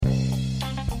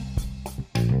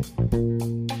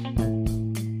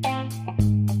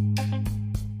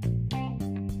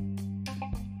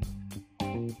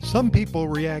Some people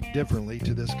react differently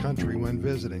to this country when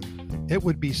visiting. It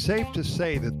would be safe to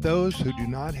say that those who do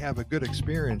not have a good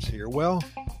experience here, well,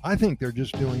 I think they're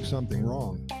just doing something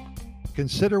wrong.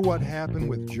 Consider what happened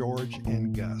with George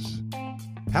and Gus.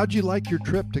 How'd you like your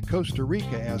trip to Costa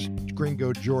Rica? Asked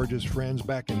Gringo George's friends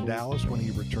back in Dallas when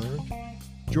he returned.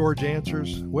 George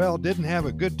answers, well, didn't have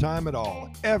a good time at all.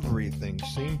 Everything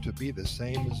seemed to be the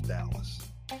same as Dallas.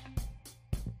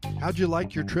 How'd you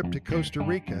like your trip to Costa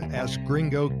Rica? Asked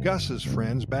Gringo Gus's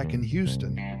friends back in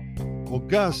Houston. Well,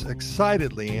 Gus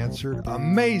excitedly answered,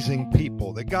 amazing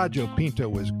people. The Gallo Pinto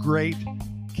was great.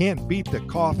 Can't beat the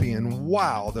coffee, and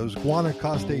wow, those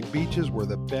Guanacaste beaches were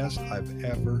the best I've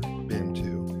ever been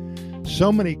to.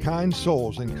 So many kind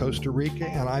souls in Costa Rica,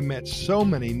 and I met so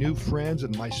many new friends,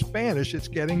 and my Spanish, it's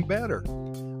getting better.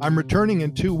 I'm returning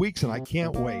in 2 weeks, and I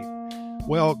can't wait.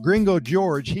 Well, Gringo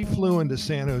George, he flew into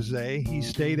San Jose. He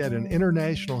stayed at an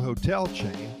international hotel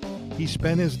chain. He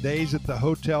spent his days at the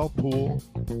hotel pool.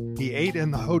 He ate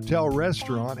in the hotel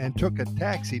restaurant and took a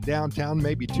taxi downtown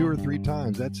maybe 2 or 3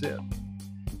 times. That's it.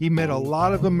 He met a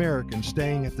lot of Americans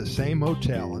staying at the same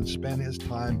hotel and spent his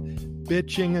time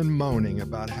bitching and moaning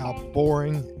about how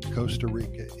boring Costa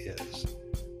Rica is.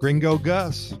 Gringo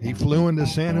Gus, he flew into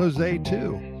San Jose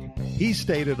too. He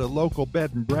stayed at a local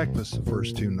bed and breakfast the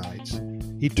first 2 nights.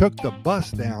 He took the bus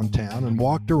downtown and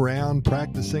walked around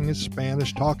practicing his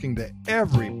Spanish, talking to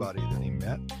everybody that he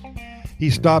met. He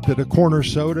stopped at a corner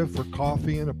soda for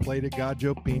coffee and a plate of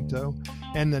Gallo Pinto,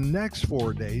 and the next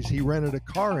 4 days he rented a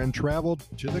car and traveled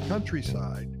to the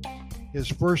countryside. His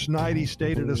first night he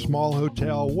stayed at a small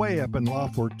hotel way up in La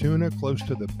Fortuna, close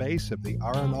to the base of the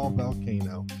Arenal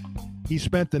volcano. He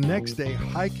spent the next day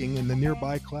hiking in the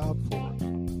nearby cloud forest.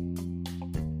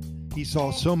 He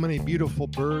saw so many beautiful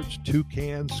birds,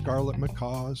 toucans, scarlet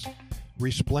macaws,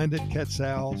 resplendent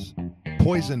quetzals,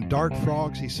 poison dart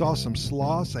frogs. He saw some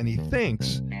sloths, and he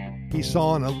thinks he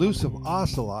saw an elusive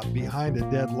ocelot behind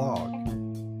a dead log.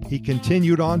 He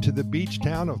continued on to the beach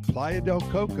town of Playa del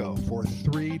Coco for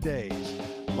 3 days.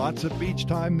 Lots of beach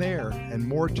time there and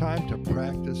more time to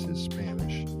practice his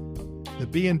Spanish. The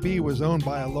B&B was owned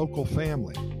by a local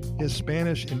family. His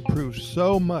Spanish improved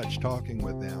so much talking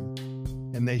with them,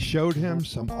 and they showed him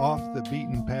some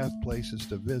off-the-beaten-path places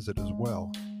to visit as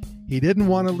well. He didn't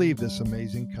want to leave this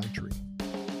amazing country.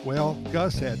 Well,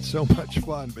 Gus had so much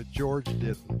fun, but George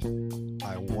didn't.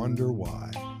 I wonder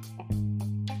why.